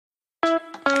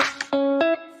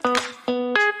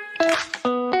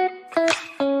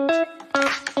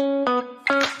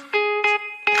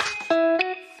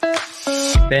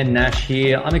Ben Nash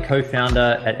here. I'm a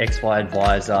co-founder at XY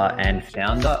Advisor and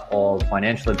founder of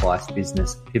financial advice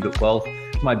business Pivot Wealth.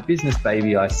 My business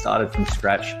baby I started from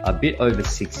scratch a bit over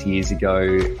 6 years ago.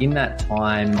 In that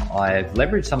time, I've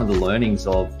leveraged some of the learnings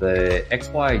of the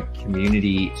XY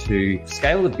community to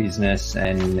scale the business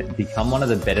and become one of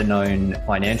the better known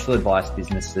financial advice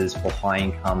businesses for high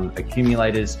income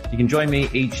accumulators. You can join me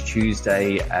each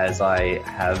Tuesday as I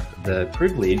have the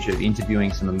privilege of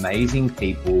interviewing some amazing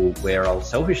people where I'll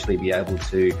selfishly be able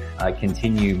to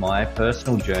continue my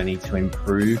personal journey to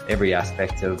improve every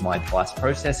aspect of my advice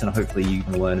process, and hopefully you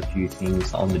can learn a few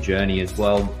things on the journey as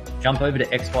well. Jump over to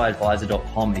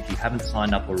xyadvisor.com if you haven't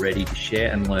signed up already to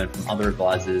share and learn from other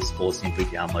advisors, or simply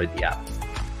download the app.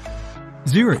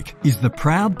 Zurich is the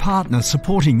proud partner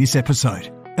supporting this episode.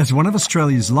 As one of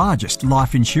Australia's largest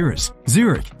life insurers,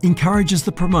 Zurich encourages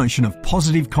the promotion of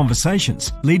positive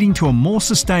conversations leading to a more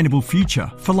sustainable future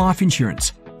for life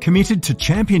insurance. Committed to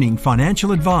championing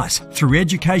financial advice through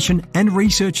education and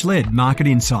research-led market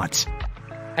insights.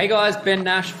 Hey guys, Ben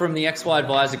Nash from the XY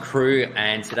Advisor crew,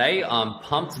 and today I'm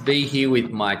pumped to be here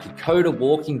with my Kokoda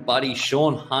walking buddy,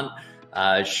 Shaun Hunt.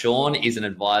 Shaun is an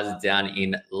advisor down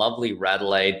in lovely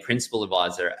Radelaide, principal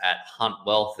advisor at Hunt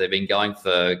Wealth. They've been going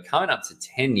for coming up to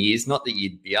 10 years. Not that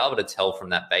you'd be able to tell from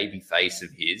that baby face of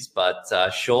his, but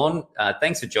Shaun,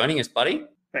 thanks for joining us, buddy.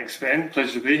 Thanks, Ben.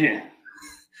 Pleasure to be here.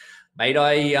 Mate,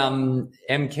 I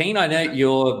am keen. I know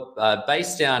you're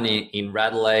based down in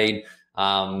Radelaide.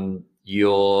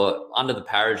 You're under the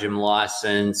Paragym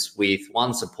license with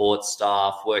one support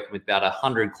staff, working with about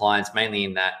 100 clients, mainly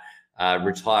in that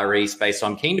retiree space. So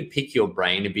I'm keen to pick your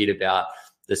brain a bit about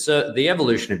the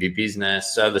evolution of your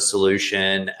business, service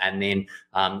solution, and then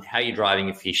how you're driving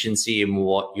efficiency and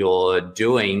what you're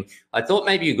doing. I thought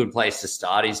maybe a good place to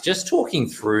start is just talking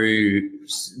through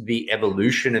the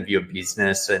evolution of your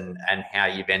business and how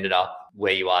you've ended up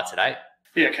where you are today.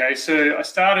 Yeah, okay. So I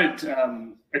started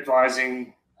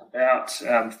advising about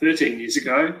 13 years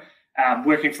ago,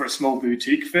 working for a small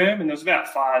boutique firm, and there was about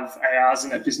 5 ARs in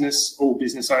that business, all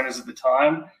business owners at the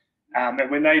time. And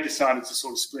when they decided to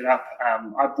sort of split up,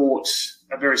 I bought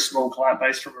a very small client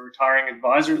base from a retiring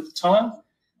advisor at the time.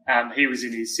 He was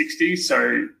in his 60s,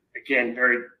 so again,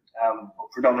 very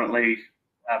predominantly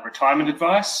retirement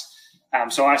advice.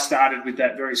 So I started with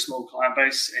that very small client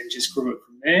base and just grew it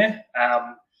from there.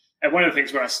 And one of the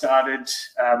things when I started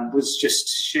was just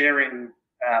sharing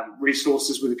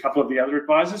resources with a couple of the other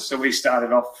advisors. So we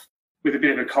started off with a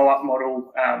bit of a co-op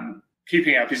model,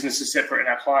 keeping our businesses separate and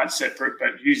our clients separate,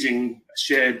 but using a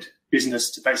shared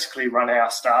business to basically run our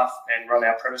staff and run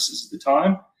our premises at the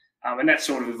time. And that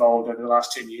sort of evolved over the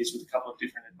last 10 years with a couple of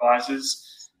different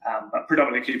advisors, but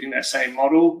predominantly keeping that same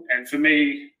model. And for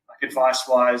me, like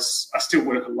advice-wise, I still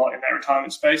work a lot in that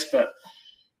retirement space, but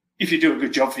if you do a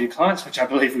good job for your clients, which I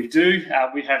believe we do,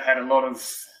 we have had a lot of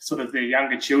sort of the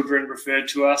younger children referred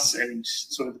to us, and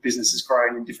sort of the business has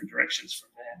grown in different directions from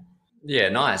there. Yeah,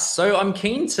 nice. So I'm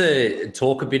keen to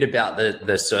talk a bit about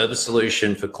the service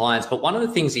solution for clients, but one of the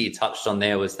things that you touched on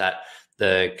there was that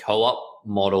the co-op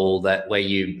model, that where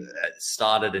you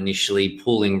started initially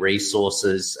pooling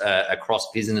resources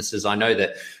across businesses. I know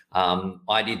that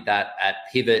I did that at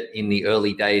Pivot in the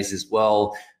early days as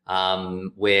well,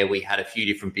 where we had a few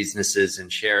different businesses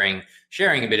and sharing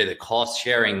a bit of the cost,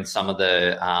 sharing some of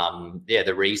the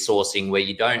the resourcing, where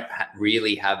you don't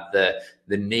really have the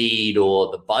need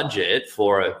or the budget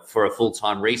for a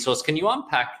full-time resource. Can you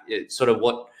unpack sort of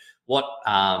what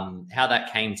how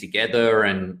that came together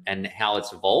and how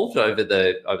it's evolved over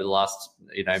the last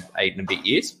 8 and a bit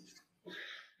years?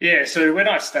 Yeah, so when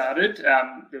I started,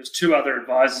 there was 2 other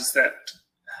advisors that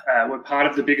were part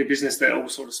of the bigger business that all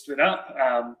sort of split up.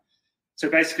 So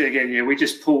basically, again, we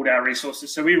just pooled our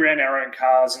resources. So we ran our own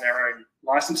cars and our own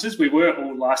licenses. We were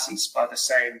all licensed by the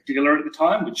same dealer at the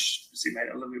time, which obviously made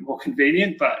it a little bit more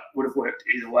convenient, but would have worked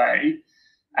either way.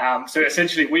 So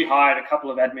essentially, we hired a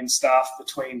couple of admin staff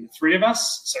between the 3 of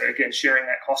us. So again, sharing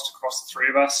that cost across the 3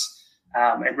 of us,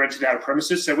 and rented out a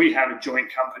premises. So we have a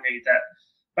joint company that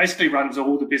basically runs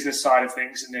all the business side of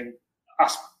things, and then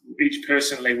us each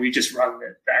personally, we just run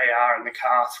the AR and the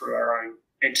car through our own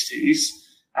entities.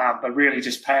 But really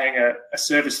just paying a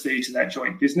service fee to that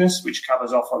joint business, which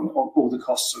covers off on all the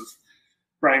costs of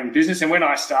running the business. And when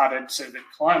I started, so the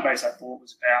client base I bought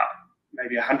was about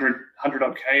maybe 100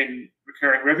 odd K in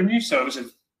recurring revenue. So it was a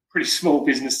pretty small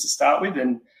business to start with,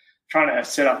 and trying to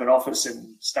set up an office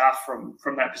and staff from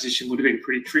that position would have been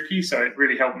pretty tricky. So it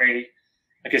really helped me,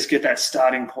 I guess, get that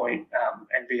starting point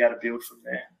and be able to build from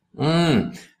there.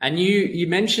 And you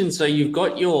mentioned, so you've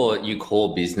got your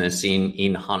core business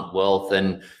in Hunt Wealth,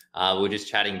 and we were just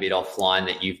chatting a bit offline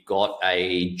that you've got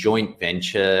a joint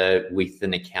venture with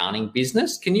an accounting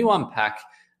business. Can you unpack,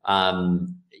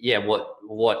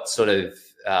 what sort of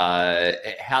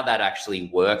how that actually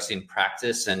works in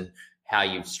practice and how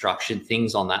you've structured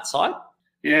things on that side?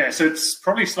 Yeah, so it's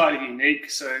probably slightly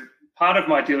unique. So part of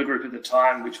my dealer group at the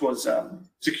time, which was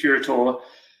Securitor,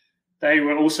 they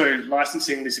were also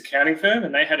licensing this accounting firm,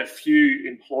 and they had a few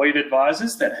employed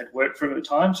advisors that had worked for them at the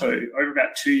time. So over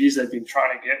about 2 years, they've been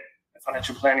trying to get a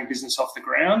financial planning business off the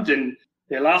ground, and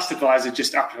their last advisor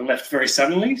just up and left very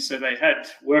suddenly. So they had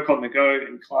work on the go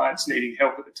and clients needing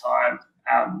help at the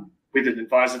time with an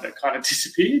advisor that kind of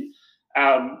disappeared.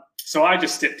 So I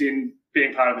just stepped in,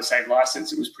 being part of the same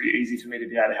license. It was pretty easy for me to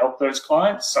be able to help those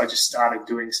clients. So I just started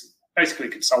doing some basically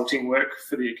consulting work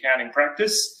for the accounting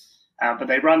practice. But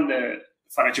they run the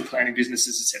financial planning business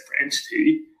as a separate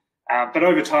entity. But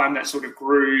over time, that sort of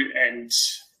grew, and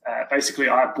basically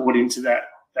I bought into that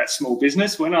small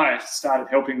business. When I started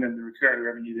helping them, the recurring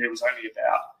revenue there was only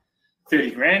about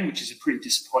 30 grand, which is a pretty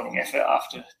disappointing effort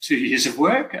after 2 years of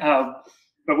work.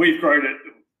 But we've grown it,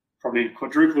 probably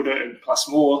quadrupled it and plus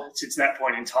more since that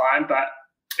point in time. But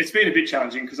it's been a bit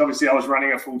challenging because obviously I was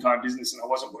running a full-time business and I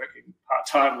wasn't working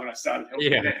part-time when I started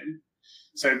helping them.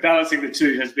 So balancing the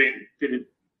two has been a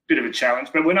bit of a challenge.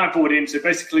 But when I bought in, so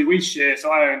basically we share, so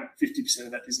I own 50%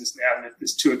 of that business now, and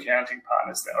there's two accounting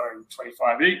partners that own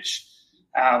 25 each.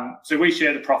 So we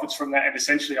share the profits from that, and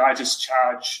essentially I just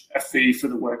charge a fee for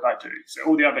the work I do. So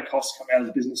all the other costs come out of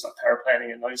the business, like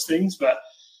paraplanning and those things, but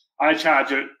I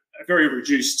charge a very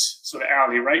reduced sort of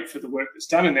hourly rate for the work that's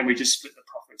done, and then we just split the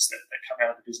profits that come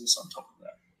out of the business on top of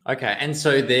that. Okay, and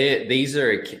so these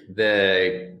are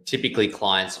the typically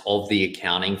clients of the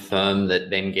accounting firm that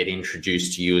then get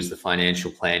introduced to you as the financial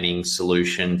planning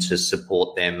solution to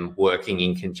support them working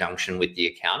in conjunction with the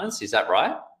accountants. Is that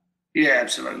right? Yeah,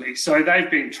 absolutely. So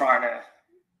they've been trying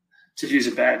to use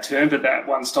a bad term, but that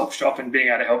one-stop shop and being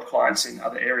able to help clients in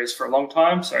other areas for a long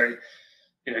time. So,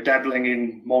 dabbling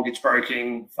in mortgage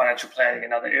broking, financial planning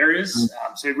and other areas.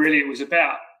 So really it was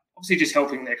about obviously just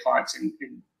helping their clients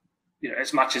in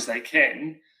as much as they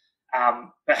can,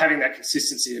 but having that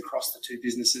consistency across the two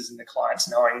businesses and the clients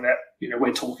knowing that,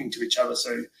 we're talking to each other.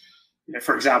 So,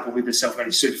 for example, with the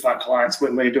self-managed super fund clients,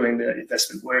 when we're doing the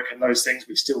investment work and those things,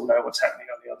 we still know what's happening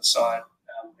on the other side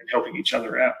and helping each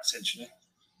other out, essentially.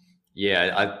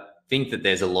 Yeah, I think that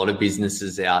there's a lot of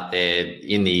businesses out there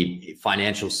in the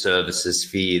financial services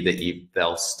sphere that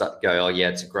they'll go, oh yeah,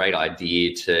 it's a great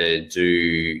idea to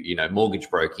do, mortgage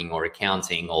broking or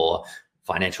accounting or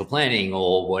financial planning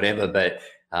or whatever, but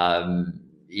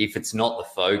if it's not the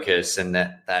focus and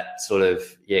that sort of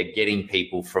getting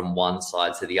people from one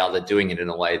side to the other, doing it in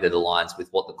a way that aligns with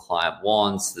what the client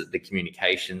wants, the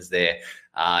communications there,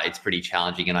 it's pretty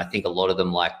challenging. And I think a lot of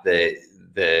them, like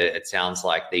it sounds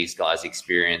like these guys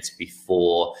experienced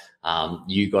before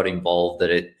you got involved,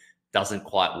 that it doesn't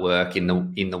quite work in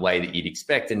the way that you'd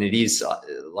expect. And it is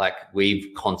like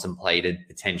we've contemplated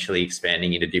potentially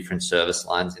expanding into different service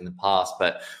lines in the past,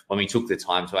 but when we took the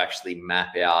time to actually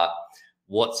map out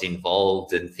what's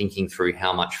involved and thinking through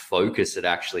how much focus it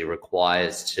actually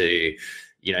requires to,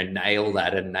 nail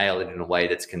that and nail it in a way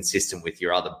that's consistent with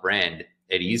your other brand,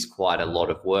 it is quite a lot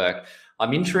of work.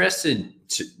 I'm interested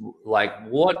to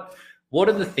what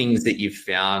are the things that you've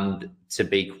found to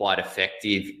be quite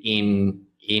effective in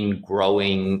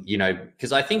growing,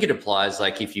 because I think it applies,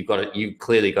 like if you've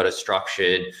clearly got a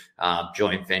structured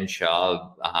joint venture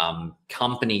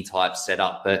company type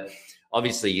setup, but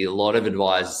obviously a lot of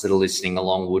advisors that are listening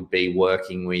along would be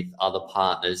working with other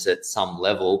partners at some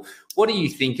level. What do you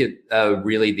think are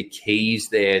really the keys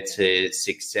there to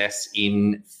success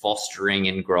in fostering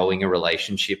and growing a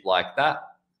relationship like that?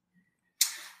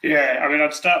 Yeah,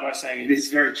 I'd start by saying it is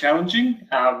very challenging,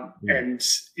 and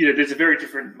there's a very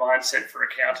different mindset for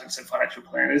accountants and financial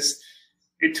planners.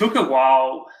 It took a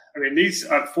while.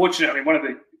 Unfortunately, one of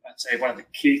the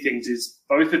key things is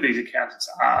both of these accountants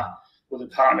the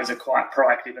partners are quite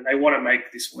proactive and they want to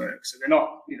make this work. So they're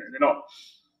not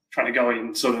trying to go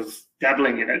in sort of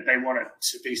dabbling in it. They want it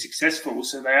to be successful.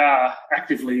 So they are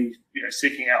actively,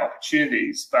 seeking out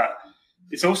opportunities. But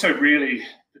it's also really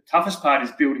the toughest part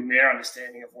is building their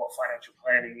understanding of what financial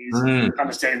planning is,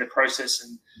 understanding the process,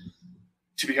 and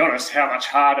to be honest, how much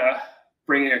harder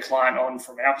bringing a client on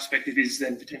from our perspective is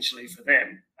than potentially for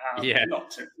them. I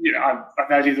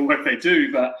value the work they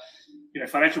do, but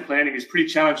financial planning is pretty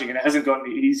challenging and it hasn't gotten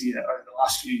any easier over the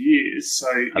last few years. So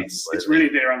it's really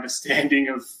their understanding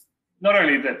of not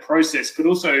only the process, but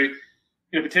also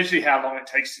potentially how long it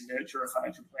takes to nurture a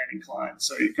financial planning client.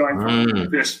 So going from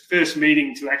the first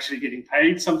meeting to actually getting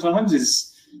paid sometimes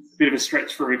is a bit of a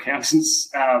stretch for accountants.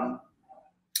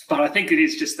 But I think it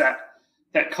is just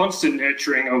that constant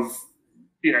nurturing of,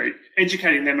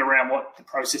 educating them around what the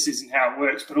process is and how it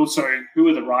works, but also who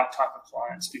are the right type of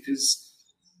clients, because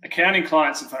accounting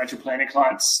clients and financial planning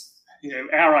clients,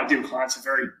 our ideal clients are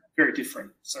very, very different.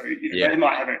 So, they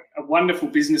might have a wonderful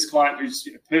business client who's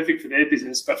perfect for their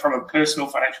business, but from a personal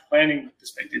financial planning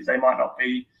perspective, they might not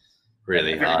be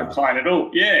really a very good client at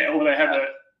all. Yeah, or they have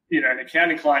an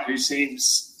accounting client who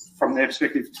seems, from their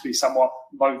perspective, to be somewhat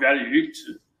low value,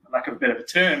 to lack of a better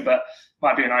term, but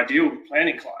might be an ideal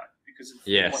planning client because of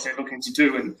what they're looking to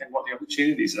do and what the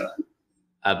opportunities are.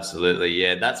 Absolutely.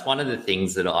 Yeah. That's one of the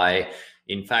things that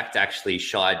in fact, actually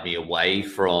shied me away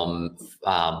from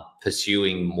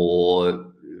pursuing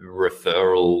more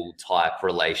referral type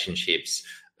relationships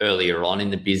earlier on in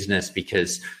the business,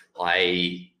 because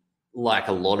like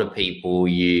a lot of people,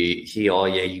 you hear, oh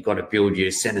yeah, you got to build your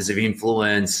centers of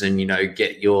influence and,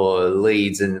 get your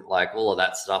leads and like all of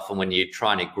that stuff. And when you're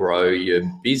trying to grow your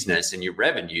business and your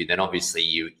revenue, then obviously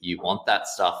you want that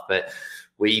stuff. But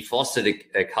we fostered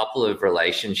a couple of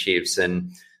relationships,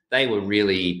 and they were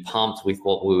really pumped with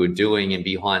what we were doing and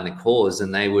behind the cause.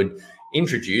 And they would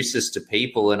introduce us to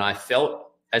people. And I felt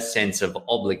a sense of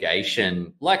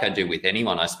obligation, like I do with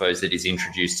anyone, I suppose, that is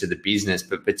introduced to the business,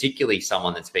 but particularly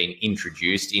someone that's been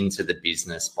introduced into the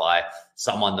business by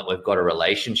someone that we've got a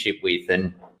relationship with,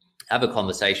 and have a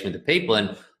conversation with the people.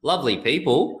 And lovely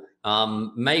people,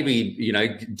 maybe,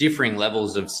 differing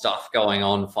levels of stuff going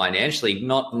on financially,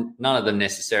 none of them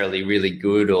necessarily really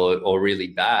good or really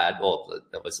bad, or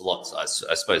there was I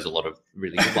suppose a lot of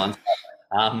really good ones.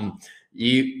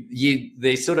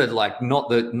 They're sort of like not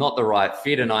the right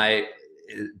fit. And I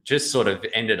just sort of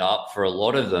ended up for a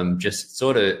lot of them just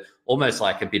sort of almost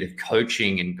like a bit of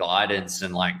coaching and guidance,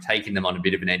 and like taking them on a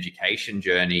bit of an education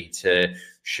journey to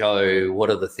show what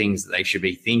are the things that they should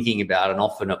be thinking about. And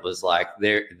often it was like,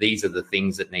 these are the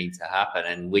things that need to happen,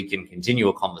 and we can continue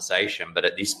a conversation. But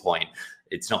at this point,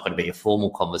 it's not going to be a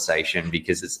formal conversation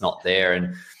because it's not there.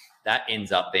 And that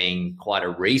ends up being quite a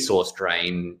resource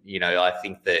drain. I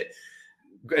think that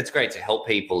it's great to help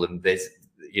people, and there's,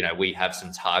 we have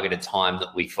some targeted time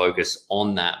that we focus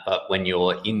on that. But when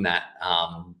you're in that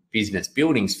business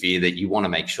building sphere, that you want to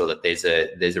make sure that there's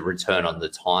a return on the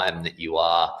time that you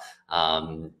are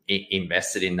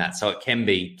invested in that. So it can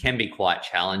be quite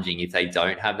challenging if they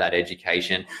don't have that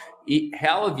education.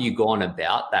 How have you gone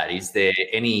about that? Is there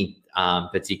any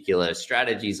particular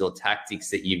strategies or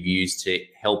tactics that you've used to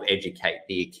help educate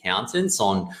the accountants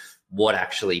on what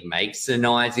actually makes an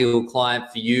ideal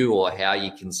client for you, or how you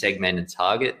can segment and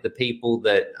target the people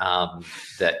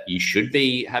that you should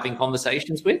be having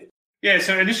conversations with? Yeah,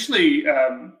 so initially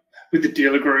with the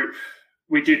dealer group,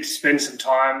 we did spend some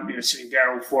time, sitting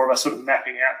down, all four of us, sort of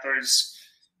mapping out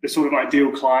the sort of ideal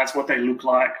clients, what they look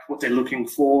like, what they're looking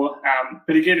for.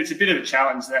 But again, it's a bit of a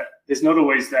challenge that there's not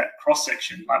always that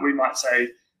cross-section. Like we might say,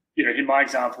 in my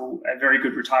example, a very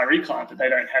good retiree client, but they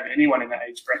don't have anyone in that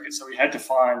age bracket. So we had to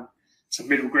find some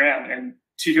middle ground. And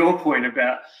to your point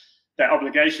about that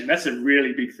obligation, that's a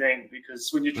really big thing, because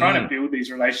when you're trying to build these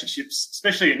relationships,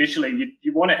 especially initially,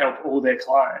 you want to help all their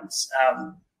clients.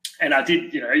 And I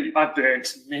did, I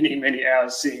burnt many, many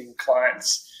hours seeing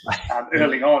clients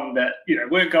early on that,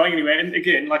 weren't going anywhere. And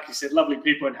again, like you said, lovely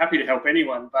people and happy to help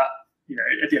anyone. But,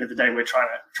 at the end of the day, we're trying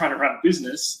to run a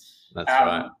business. That's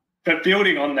right. But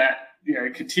building on that,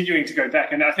 continuing to go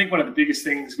back. And I think one of the biggest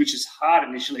things, which is hard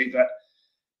initially, but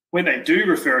when they do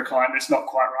refer a client that's not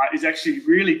quite right, is actually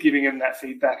really giving them that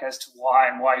feedback as to why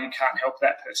you can't help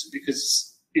that person.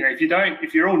 Because,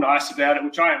 if you're all nice about it,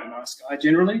 which I am a nice guy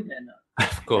generally, and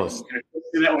of course,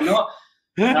 do that or not.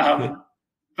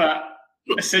 But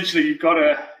essentially, you've got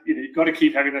to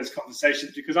keep having those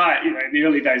conversations, because in the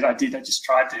early days I just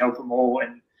tried to help them all,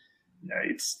 and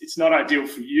it's not ideal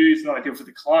for you, it's not ideal for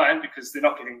the client, because they're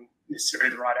not getting necessarily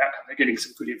the right outcome. They're getting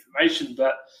some good information,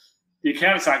 but the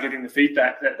accountants aren't getting the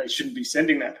feedback that they shouldn't be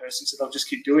sending that person, so they'll just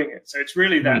keep doing it. So it's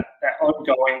really that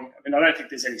ongoing. I don't think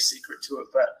there's any secret to it,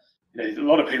 but a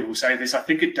lot of people say this. I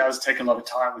think it does take a lot of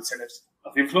time with centers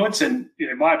of influence. And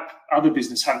my other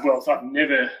business, Hunt Wealth, I've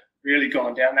never really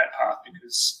gone down that path,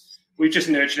 because we just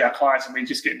nurtured our clients and we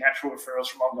just get natural referrals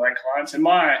from ongoing clients. And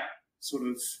my sort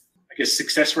of,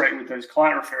 success rate with those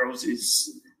client referrals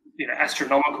is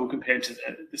astronomical compared to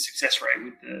the success rate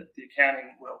with the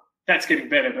accounting. Well, that's getting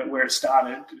better, but where it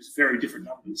started, it was very different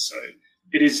numbers. So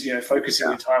it is, focusing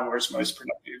your time where it's most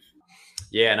productive.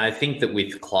 Yeah, and I think that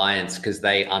with clients, because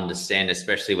they understand,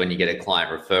 especially when you get a client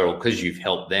referral, because you've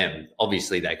helped them,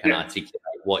 obviously they can articulate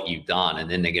what you've done, and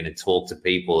then they're going to talk to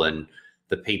people and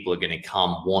the people are going to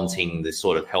come wanting the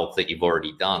sort of help that you've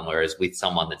already done. Whereas with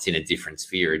someone that's in a different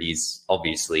sphere, it is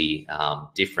obviously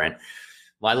different.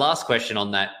 My last question on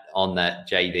that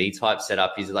JV type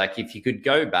setup is, like, if you could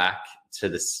go back to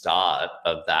the start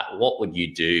of that, what would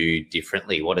you do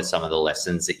differently? What are some of the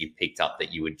lessons that you picked up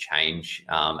that you would change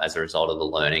as a result of the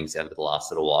learnings over the last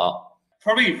little while?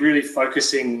 Probably really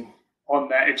focusing on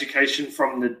that education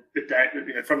from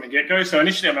the get-go. So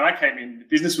initially, I came in, the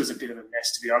business was a bit of a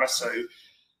mess, to be honest. So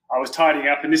I was tidying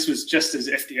up, and this was just as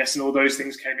FDS and all those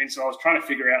things came in. So I was trying to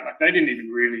figure out, like, they didn't even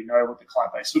really know what the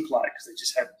client base looked like because they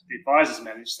just had the advisors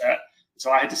manage that.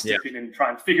 So I had to step in and try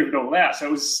and figure it all out. So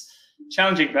it was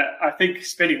challenging, but I think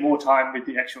spending more time with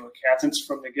the actual accountants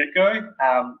from the get-go,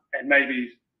 and maybe,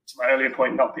 to my earlier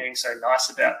point, not being so nice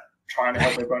about trying to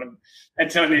help everyone and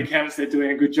telling the accountants they're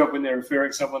doing a good job when they're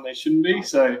referring someone they shouldn't be.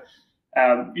 So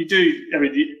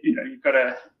you've got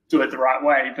to do it the right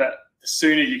way, but the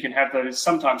sooner you can have those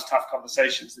sometimes tough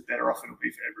conversations, the better off it'll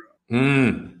be for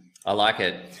everyone. I like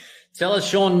it. Tell us,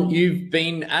 Shaun, you've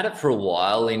been at it for a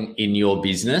while in your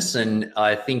business, and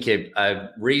I think a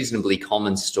reasonably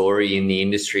common story in the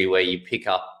industry where you pick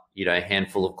up, a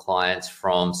handful of clients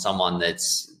from someone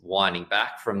that's winding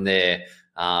back from their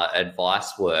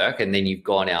advice work, and then you've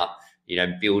gone out,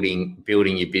 building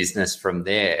your business from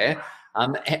there.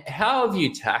 How have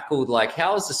you tackled,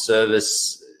 how has the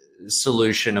service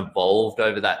solution evolved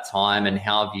over that time, and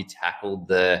how have you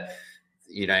tackled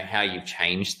how you've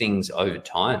changed things over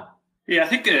time? Yeah, I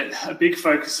think a big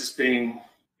focus has been,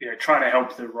 trying to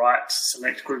help the right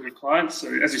select group of clients.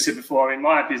 So as we said before,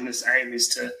 my business aim is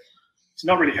to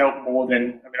not really help more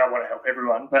than, I want to help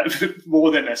everyone, but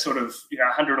more than a sort of,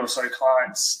 100 or so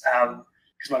clients,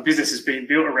 because my business has been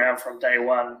built around from day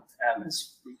one,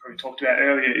 as we probably talked about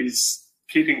earlier, is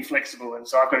keeping flexible. And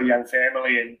so I've got a young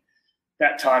family, and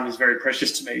that time is very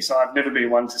precious to me. So I've never been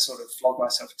one to sort of flog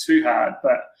myself too hard,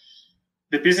 but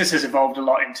the business has evolved a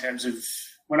lot in terms of,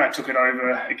 when I took it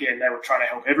over, again, they were trying to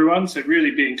help everyone. So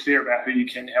really being clear about who you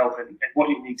can help and what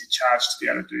you need to charge to be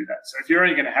able to do that. So if you're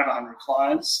only going to have 100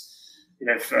 clients,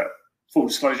 for full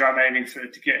disclosure, I'm aiming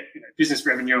to get business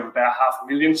revenue of about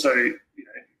 $500,000. So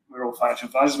we're all financial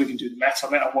advisors. We can do the maths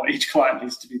on that, on what each client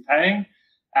needs to be paying.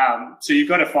 So you've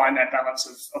got to find that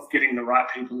balance of getting the right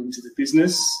people into the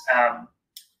business.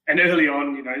 And early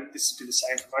on, this would be the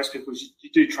same for most people. You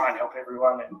do try and help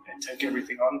everyone and take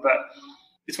everything on, but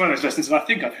it's one of those lessons, and I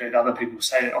think I've heard other people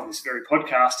say it on this very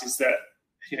podcast, is that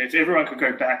if everyone could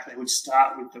go back, they would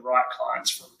start with the right clients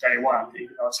from day one,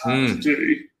 even though it's hard to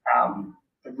do.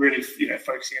 But really,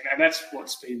 focusing on, and that's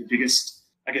what's been the biggest,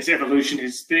 I guess, evolution,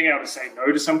 is being able to say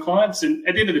no to some clients. And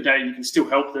at the end of the day, you can still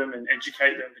help them and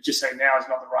educate them, but just say now is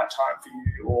not the right time for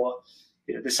you, or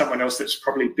there's someone else that's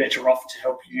probably better off to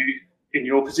help you in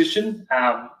your position.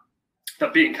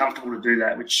 But being comfortable to do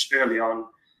that, which early on,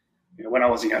 when I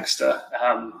was a youngster,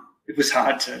 it was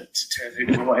hard to turn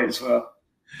people away as well.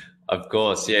 Of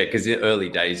course, yeah, because in the early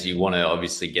days, you want to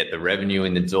obviously get the revenue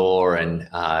in the door, and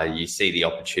you see the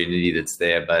opportunity that's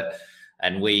there.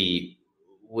 And we've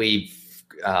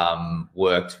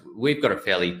got a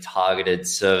fairly targeted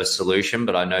service solution,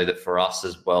 but I know that for us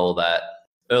as well, that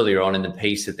earlier on in the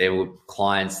piece, that there were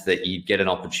clients that you get an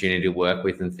opportunity to work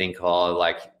with and think,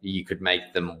 you could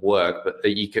make them work, but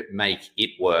you could make it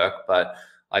work. But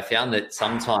I found that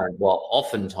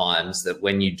oftentimes that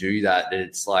when you do that,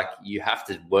 it's like you have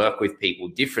to work with people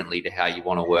differently to how you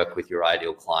want to work with your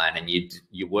ideal client, and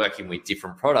you're working with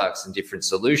different products and different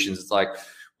solutions. It's like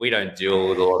we don't deal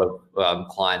with a lot of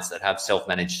clients that have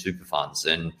self-managed super funds,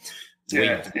 and we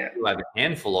do have a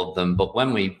handful of them. But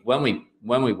when we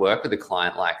work with a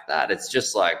client like that, it's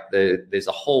just like there's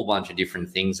a whole bunch of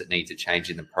different things that need to change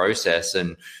in the process,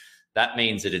 and that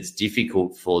means that it's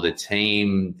difficult for the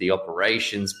team, the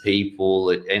operations people.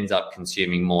 It ends up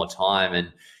consuming more time.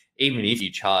 And even if you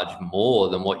charge more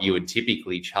than what you would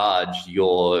typically charge,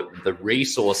 the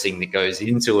resourcing that goes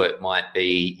into it might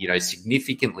be,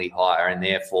 significantly higher. And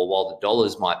therefore, while the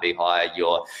dollars might be higher,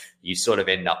 you sort of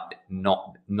end up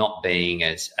not being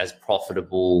as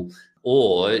profitable,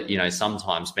 or,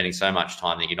 sometimes spending so much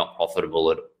time that you're not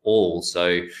profitable at all.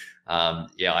 So,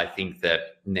 I think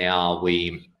that now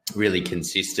we really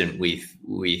consistent with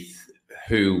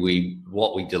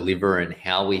what we deliver and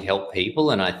how we help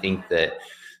people. And I think that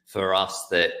for us,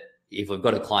 that if we've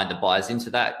got a client that buys into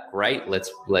that, great,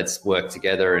 let's work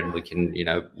together and we can,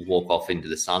 walk off into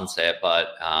the sunset. But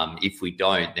if we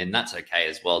don't, then that's okay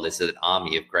as well. There's an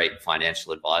army of great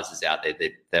financial advisors out there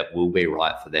that will be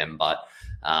right for them, but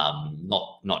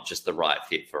not just the right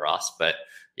fit for us. But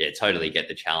yeah, totally get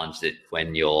the challenge that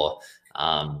when you're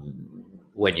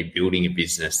when you're building a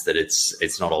business that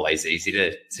it's not always easy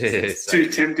to it's too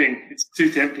tempting. It's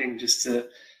too tempting just to.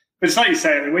 But it's like you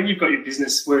say, I mean, when you've got your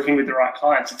business working with the right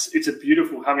clients, it's a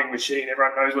beautiful humming machine.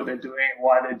 Everyone knows what they're doing and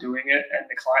why they're doing it, and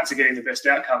the clients are getting the best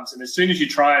outcomes. And as soon as you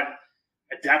try and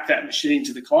adapt that machine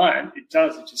to the client,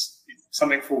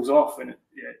 something falls off, and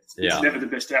it's never the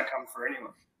best outcome for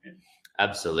anyone. Yeah.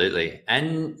 Absolutely.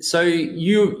 And so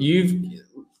you've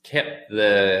kept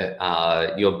the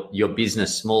your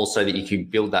business small so that you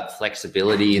could build that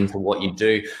flexibility into what you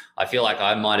do. I feel like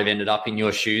I might have ended up in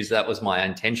your shoes. That was my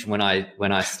intention when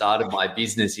I started my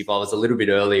business. If I was a little bit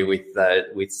earlier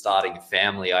with starting a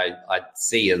family, I'd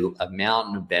see a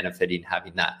mountain of benefit in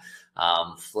having that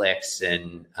flex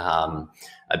and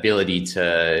ability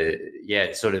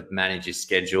to sort of manage your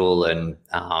schedule and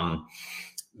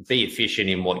be efficient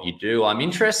in what you do. I'm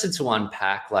interested to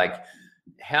unpack, like,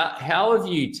 how have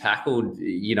you tackled,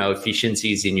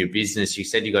 efficiencies in your business? You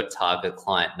said you got target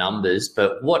client numbers,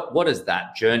 but what does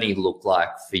that journey look like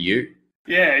for you?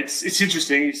 Yeah, it's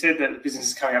interesting. You said that the business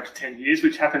is coming up to 10 years,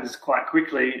 which happens quite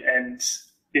quickly. And,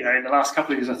 in the last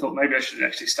couple of years, I thought maybe I should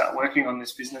actually start working on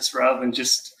this business rather than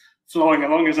just flowing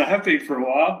along as I have been for a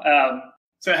while.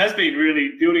 So it has been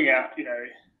really building out,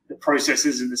 the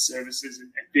processes and the services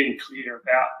and being clear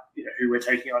about, who we're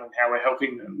taking on and how we're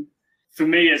helping them. For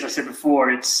me, as I said before,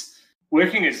 it's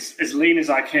working as lean as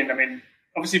I can. I mean,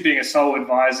 obviously being a sole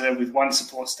advisor with one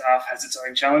support staff has its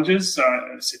own challenges. So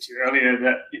I said to you earlier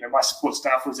that, my support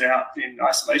staff was out in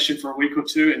isolation for a week or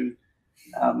two, and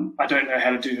I don't know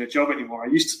how to do her job anymore. I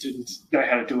used to know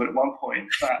how to do it at one point,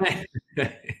 but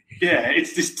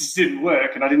it just didn't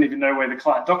work, and I didn't even know where the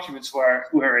client documents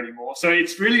were anymore. So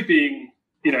it's really being,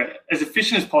 as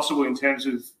efficient as possible in terms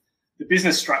of the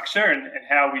business structure and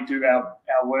how we do our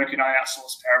work, and I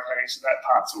outsource power planning, so that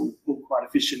part's all quite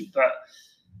efficient. But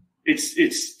it's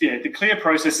the clear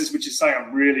processes, which is something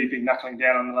I've really been knuckling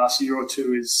down on the last year or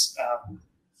two, is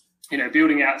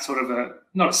building out sort of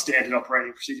not a standard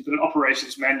operating procedure, but an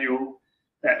operations manual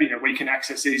that we can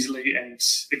access easily, and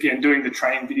again doing the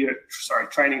training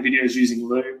videos using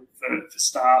Loom for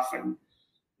staff. And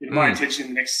my intention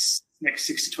in the next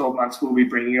 6 to 12 months will be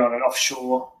bringing on an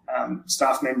offshore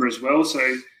staff member as well.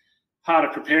 So part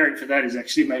of preparing for that is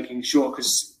actually making sure,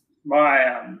 because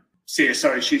my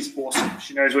CSO, she's awesome.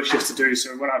 She knows what she has to do.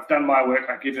 So when I've done my work,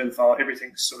 I give her the file,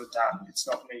 everything's sort of done. It's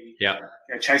not me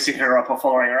chasing her up or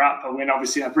following her up. But when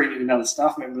obviously I bring in another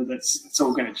staff member, it's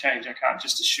all going to change. I can't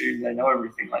just assume they know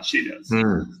everything like she does.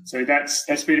 So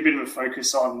that's been a bit of a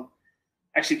focus on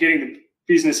actually getting the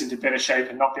business into better shape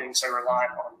and not being so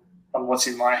reliant on what's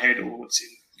in my head or what's in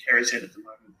Kerry's head at the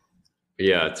moment.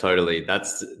 Yeah, totally.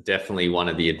 That's definitely one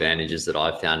of the advantages that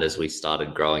I found as we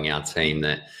started growing our team,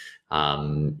 that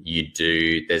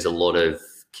there's a lot of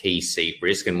key seat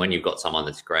risk. And when you've got someone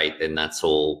that's great, then that's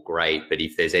all great. But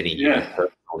if there's any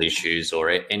personal issues or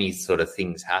any sort of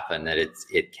things happen, that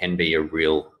it can be a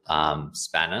real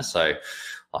spanner. So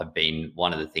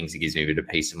one of the things that gives me a bit of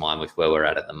peace of mind with where we're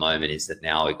at the moment is that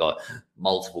now we've got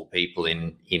multiple people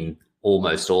in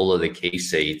almost all of the key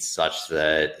seats, such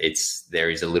that there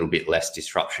is a little bit less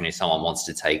disruption if someone wants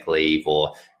to take leave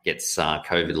or gets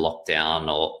COVID lockdown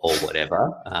or whatever.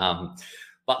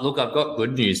 But look, I've got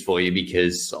good news for you,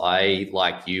 because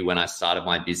like you, when I started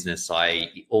my business, I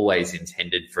always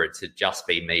intended for it to just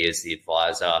be me as the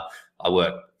advisor. I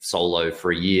worked solo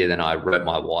for a year, then I wrote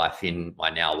my wife in,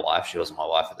 my now wife. She wasn't my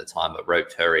wife at the time, but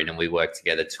roped her in, and we worked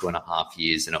together 2.5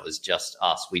 years, and it was just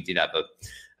us. We did have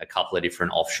a couple of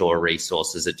different offshore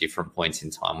resources at different points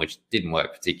in time, which didn't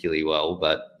work particularly well,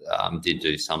 but did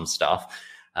do some stuff,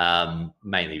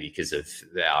 mainly because of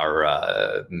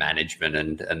our management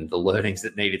and the learnings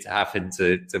that needed to happen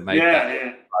to make that.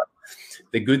 Yeah.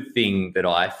 The good thing that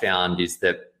I found is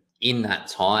that in that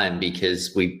time,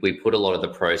 because we put a lot of the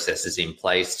processes in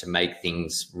place to make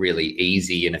things really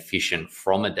easy and efficient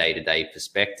from a day-to-day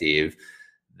perspective,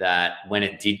 that when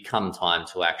it did come time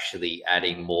to actually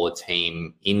adding more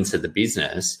team into the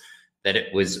business, that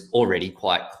it was already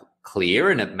quite clear,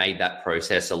 and it made that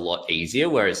process a lot easier.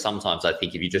 Whereas sometimes I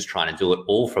think if you're just trying to do it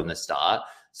all from the start,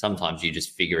 sometimes you're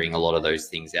just figuring a lot of those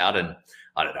things out. And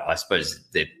I don't know, I suppose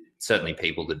there are certainly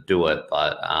people that do it,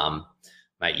 but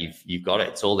mate, you've got it.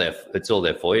 It's all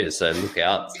there for you. So look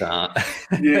out.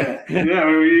 Yeah.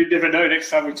 Well, you never know. Next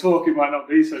time we talk, it might not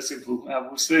be so simple.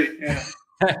 We'll see. Yeah.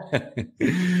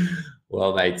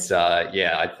 Well, mate,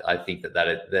 I think that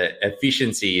the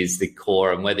efficiency is the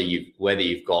core, and whether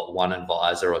you've got one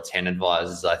advisor or 10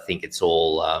 advisors, I think it's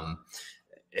all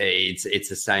it's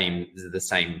the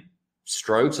same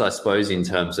strokes, I suppose, in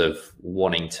terms of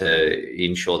wanting to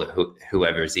ensure that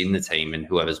whoever is in the team and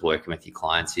whoever's working with your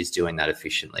clients is doing that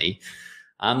efficiently.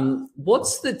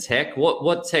 What's the tech?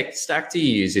 What tech stack do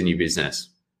you use in your business?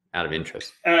 Out of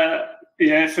interest.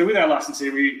 Yeah, so with our licensee,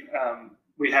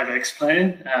 we have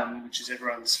Xplan, which is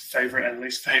everyone's favorite and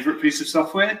least favorite piece of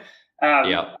software.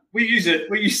 We use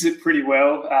it pretty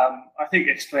well. I think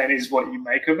Xplan is what you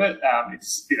make of it.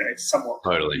 It's somewhat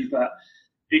totally, but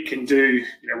it can do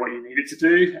what you need it to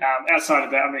do. Outside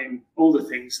of that, I mean, all the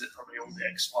things that probably all the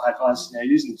XY advisors now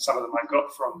use, and some of them I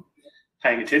got from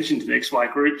paying attention to the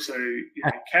XY group. So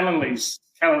Calendly's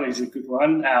a good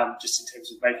one, just in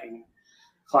terms of making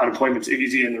client appointments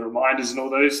easy and the reminders and all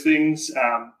those things.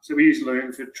 So we use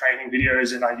Loom for training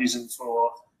videos, and I use them for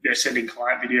sending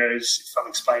client videos if I'm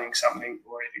explaining something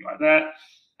or anything like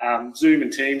that. Zoom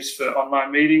and Teams for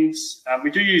online meetings.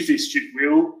 We do use the Astute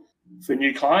Wheel for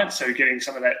new clients, so getting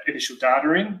some of that initial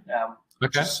data in,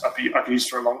 which I've used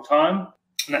for a long time,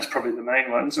 and that's probably the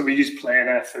main one. So we use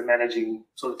Planner for managing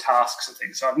sort of tasks and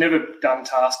things. So I've never done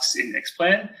tasks in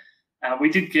Xplan. We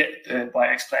did get burned by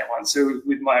Xplan once. So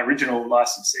with my original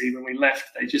licensee, when we left,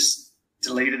 they just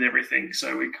deleted everything.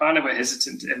 So we kind of were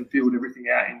hesitant to ever build everything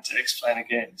out into Xplan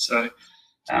again. So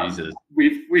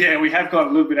we have gone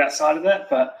a little bit outside of that,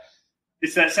 but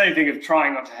it's that same thing of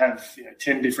trying not to have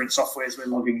 10 different softwares we're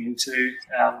logging into.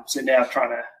 So now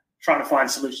trying to find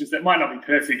solutions that might not be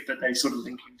perfect, but they sort of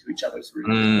link into each other is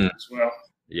really good as well.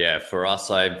 Yeah, for us,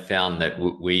 I've found that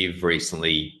we've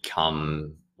recently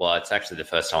well, it's actually the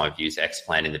first time I've used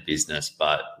Xplan in the business,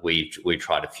 but we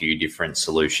tried a few different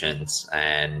solutions,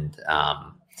 and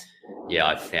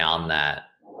I found that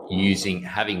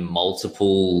having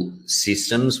multiple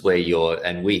systems where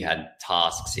we had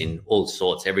tasks in all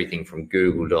sorts, everything from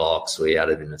Google Docs. We had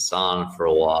it in Asana for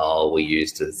a while. We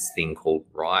used a thing called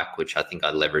Rike, which I think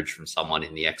I leveraged from someone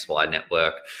in the XY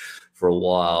network for a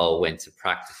while. Went to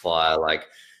Practify,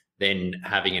 then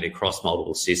having it across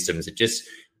multiple systems.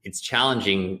 It's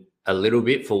challenging a little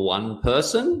bit for one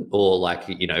person or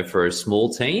for a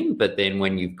small team, but then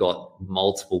when you've got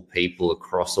multiple people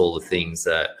across all the things,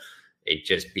 that it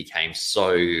just became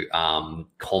so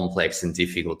complex and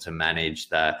difficult to manage,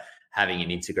 that having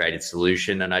an integrated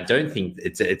solution. And I don't think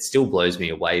it still blows me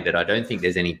away that I don't think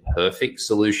there's any perfect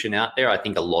solution out there. I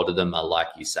think a lot of them are, like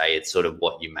you say, it's sort of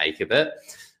what you make of it.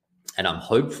 And I'm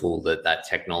hopeful that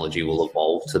technology will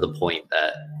evolve to the point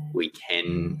that we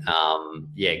can,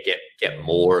 get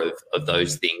more of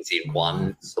those things in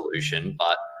one solution.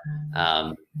 But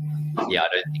I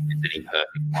don't think there's any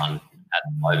perfect one at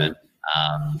the moment.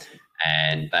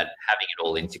 But having it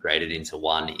all integrated into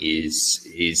one is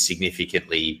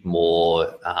significantly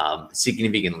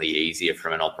easier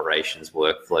from an operations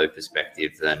workflow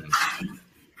perspective than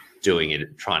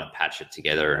trying to patch it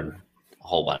together in a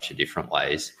whole bunch of different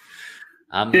ways.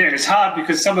 It's hard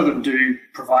because some of them do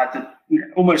provide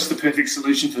almost the perfect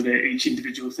solution for each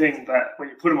individual thing, but when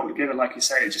you put them all together, like you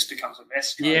say, it just becomes a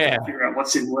mess. Trying to figure out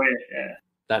what's in where. Yeah.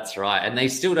 That's right. And they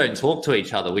still don't talk to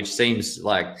each other, which seems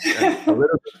like a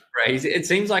little bit crazy. It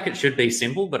seems like it should be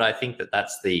simple, but I think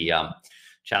that's the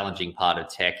challenging part of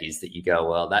tech, is that you go,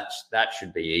 well, that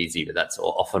should be easy, but that's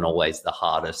often always the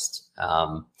hardest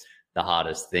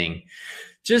thing.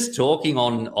 Just talking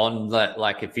on that,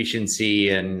 efficiency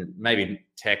and maybe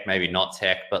tech, maybe not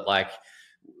tech, but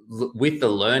with the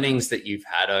learnings that you've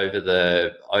had over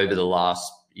the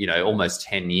last, almost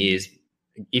 10 years,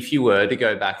 if you were to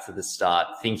go back to the start,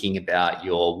 thinking about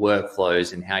your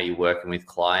workflows and how you're working with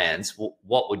clients,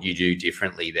 what would you do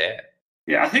differently there?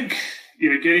 Yeah, I think,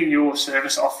 getting your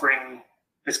service offering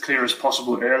as clear as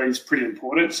possible early is pretty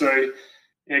important. So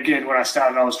again, when I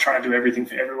started, I was trying to do everything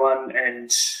for everyone, and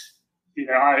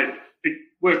I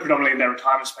work predominantly in that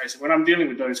retirement space. And when I'm dealing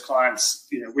with those clients,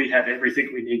 we have everything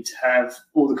we need to have,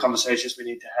 all the conversations we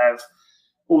need to have,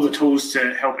 all the tools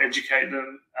to help educate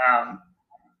them.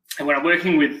 And when I'm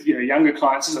working with younger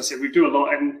clients, as I said, we do a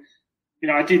lot. And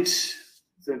I did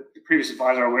the previous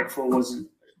advisor I worked for was,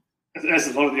 as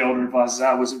a lot of the older advisors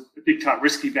are, was a big time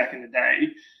risky back in the day.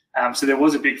 So there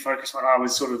was a big focus when I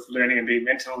was sort of learning and being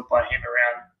mentored by him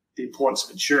around the importance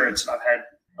of insurance. And I've had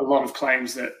a lot of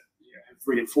claims that have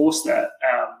reinforced that.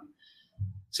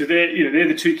 So they're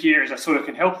the two key areas I sort of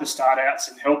can help the start outs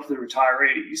and help the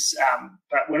retirees.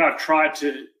 But when I've tried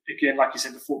to, again, like you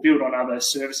said before, build on other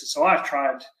services. So I've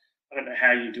tried, I don't know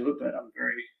how you do it, but I'm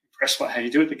very impressed by how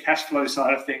you do it. The cash flow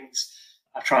side of things,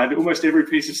 I've tried almost every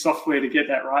piece of software to get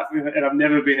that right, and I've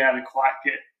never been able to quite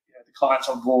get the clients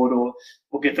on board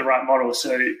or get the right model.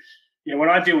 So when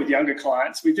I deal with younger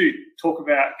clients, we do talk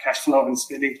about cash flow and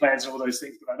spending plans and all those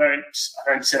things, but I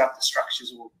don't set up the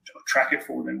structures or track it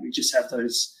for them. We just have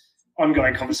those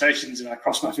ongoing conversations, and I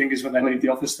cross my fingers when they leave the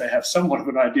office, they have somewhat of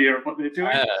an idea of what they're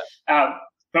doing.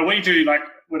 But we do,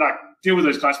 when I deal with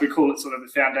those clients, we call it sort of the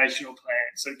foundational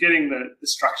plan. So getting the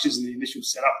structures and the initial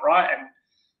setup right.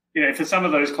 And, for some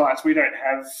of those clients, we don't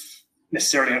have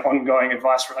necessarily an ongoing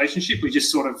advice relationship. We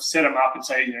just sort of set them up and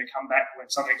say, come back when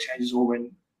something changes or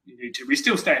when you need to. We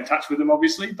still stay in touch with them,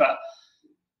 obviously, but,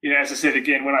 as I said,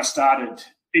 again, when I started,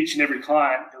 each and every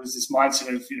client, there was this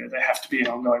mindset of, they have to be an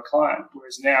ongoing client.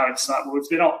 Whereas now it's like, well, if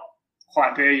they're not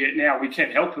quite there yet now, we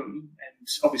can help them and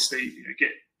obviously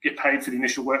get paid for the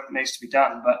initial work that needs to be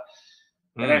done. But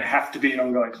they don't have to be an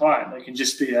ongoing client. They can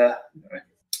just be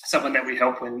someone that we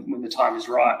help when the time is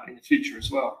right in the future as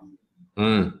well.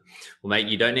 Well, mate,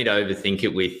 you don't need to overthink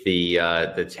it with the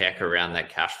tech around that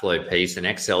cash flow piece, an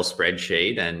Excel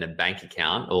spreadsheet and a bank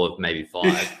account, or maybe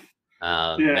 5.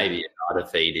 Maybe a data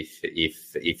feed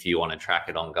if you want to track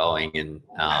it ongoing. And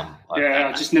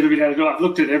I've just never been able to do it.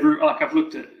 I've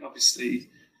looked at obviously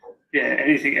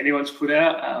anything anyone's put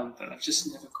out, but I've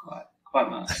just never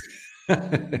quite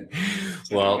mastered.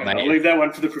 Well, mate, mate, I'll leave that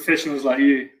one for the professionals like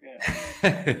you.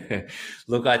 Yeah.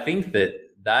 Look, I think that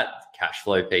cash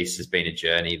flow piece has been a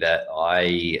journey that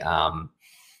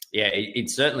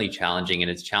it's certainly challenging, and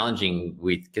it's challenging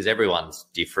because everyone's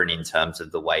different in terms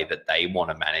of the way that they want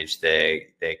to manage their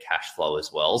cash flow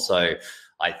as well. So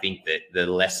I think that the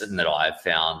lesson that I've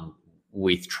found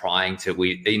with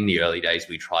in the early days,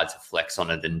 we tried to flex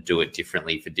on it and do it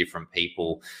differently for different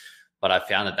people. But I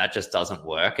found that just doesn't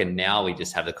work. And now we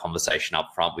just have the conversation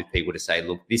up front with people to say,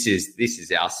 look, this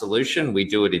is our solution. We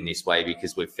do it in this way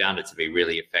because we've found it to be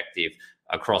really effective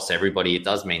across everybody. It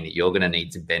does mean that you're going to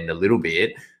need to bend a little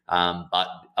bit. But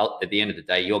at the end of the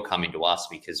day, you're coming to us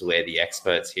because we're the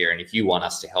experts here. And if you want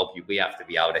us to help you, we have to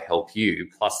be able to help you,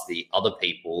 plus the other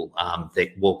people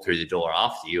that walk through the door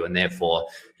after you. And therefore,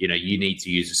 you need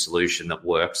to use a solution that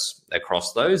works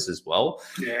across those as well.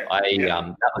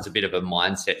 That was a bit of a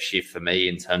mindset shift for me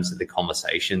in terms of the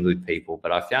conversation with people,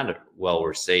 but I found it well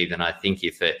received. And I think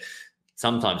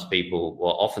oftentimes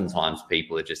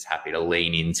people are just happy to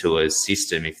lean into a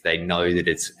system if they know that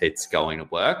it's going to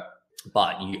work.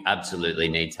 But you absolutely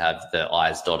need to have the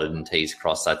I's dotted and T's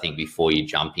crossed, I think, before you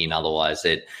jump in. Otherwise,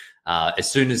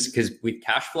 because with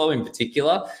cash flow in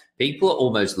particular, people are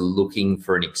almost looking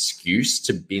for an excuse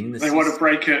to bin the system. They want to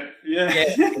break it. Yeah.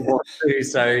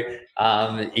 So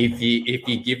if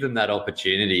you give them that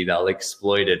opportunity, they'll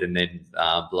exploit it and then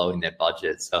blow in their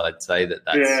budget. So I'd say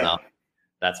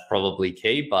that's probably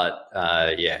key. But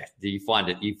you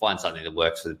find something that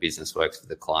works for the business, works for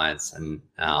the clients, and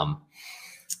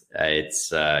it's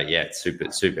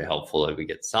super helpful if we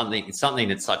get something. It's something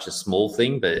that's such a small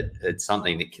thing, but it's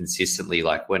something that consistently,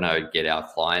 like when I would get our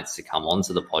clients to come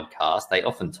onto the podcast, they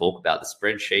often talk about the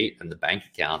spreadsheet and the bank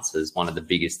accounts as one of the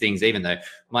biggest things, even though it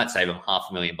might save them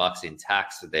 $500,000 in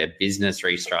tax for their business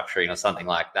restructuring or something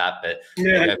like that. But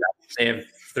they have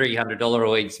 $300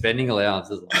 a week spending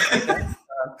allowances.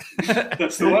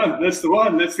 That's the one.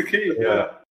 That's the key. Yeah.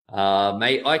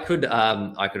 Mate, I could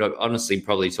honestly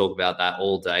probably talk about that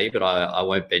all day, but I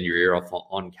won't bend your ear off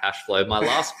on cash flow. My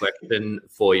last question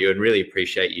for you, and really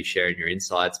appreciate you sharing your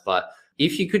insights, but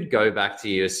if you could go back to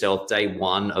yourself day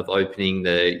one of opening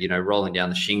rolling down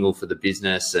the shingle for the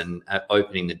business and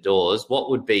opening the doors, what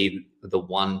would be the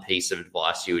one piece of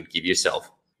advice you would give yourself?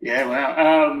 Yeah,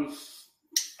 wow.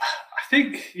 I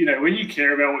think, when you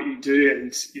care about what you do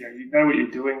and, you know what you're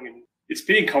doing, and it's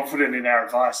being confident in our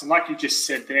advice. And like you just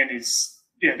said then is,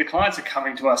 the clients are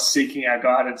coming to us seeking our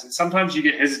guidance. And sometimes you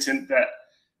get hesitant that,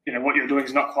 what you're doing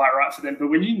is not quite right for them. But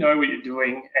when you know what you're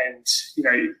doing and,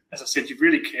 as I said, you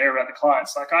really care about the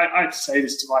clients. Like I'd say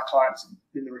this to my clients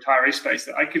in the retiree space,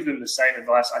 that I give them the same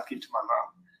advice I'd give to my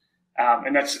mum.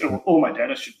 And that's all my dad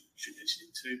I should mention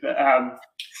it too. But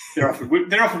they're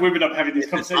often whipping up having these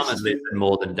conversations. Mum listen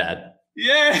more than dad.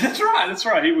 Yeah, that's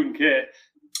right. He wouldn't care.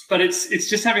 But it's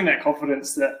just having that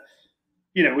confidence that,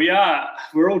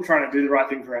 we're all trying to do the right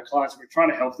thing for our clients. And we're trying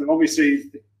to help them. Obviously,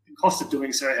 the costs of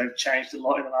doing so have changed a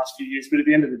lot in the last few years. But at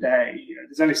the end of the day,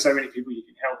 there's only so many people you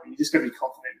can help. And you just got to be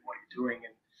confident in what you're doing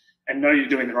and know you're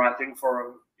doing the right thing for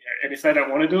them. And if they don't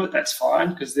want to do it, that's fine,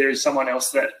 because there is someone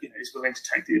else that is willing to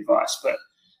take the advice. But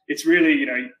it's really,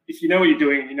 if you know what you're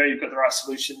doing and you've got the right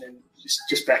solution, then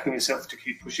just backing yourself to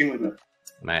keep pushing with it.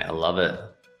 Mate, I love it.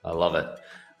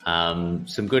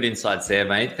 Some good insights there,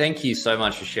 mate. Thank you so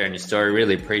much for sharing your story.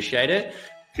 Really appreciate it.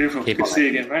 Beautiful. Good to see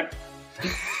you again, mate.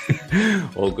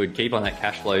 All good. Keep on that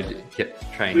cash flow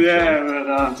train. Yeah,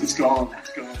 but, it's gone.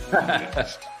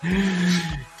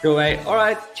 Cool, mate. All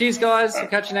right. Cheers, guys. I'll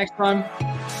catch you next time.